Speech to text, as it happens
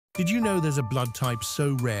Did you know there's a blood type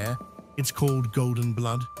so rare, it's called golden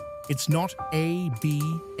blood? It's not A, B,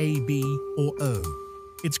 or O.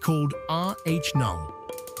 It's called Rh-null,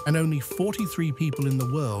 and only 43 people in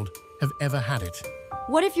the world have ever had it.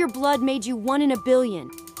 What if your blood made you 1 in a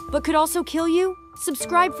billion, but could also kill you?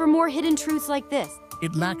 Subscribe for more hidden truths like this.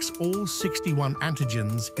 It lacks all 61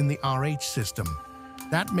 antigens in the Rh system.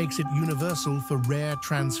 That makes it universal for rare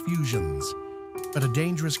transfusions, but a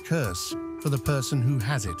dangerous curse for the person who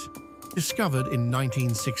has it. Discovered in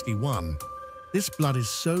 1961, this blood is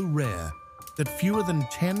so rare that fewer than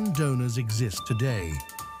 10 donors exist today.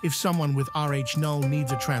 If someone with Rh-null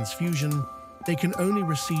needs a transfusion, they can only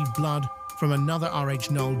receive blood from another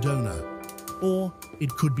Rh-null donor, or it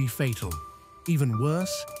could be fatal. Even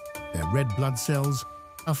worse, their red blood cells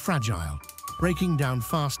are fragile, breaking down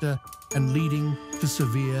faster and leading to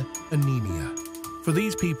severe anemia. For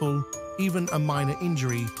these people, even a minor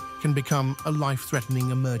injury can become a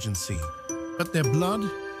life-threatening emergency. But their blood,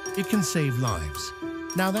 it can save lives.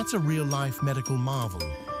 Now that's a real-life medical marvel.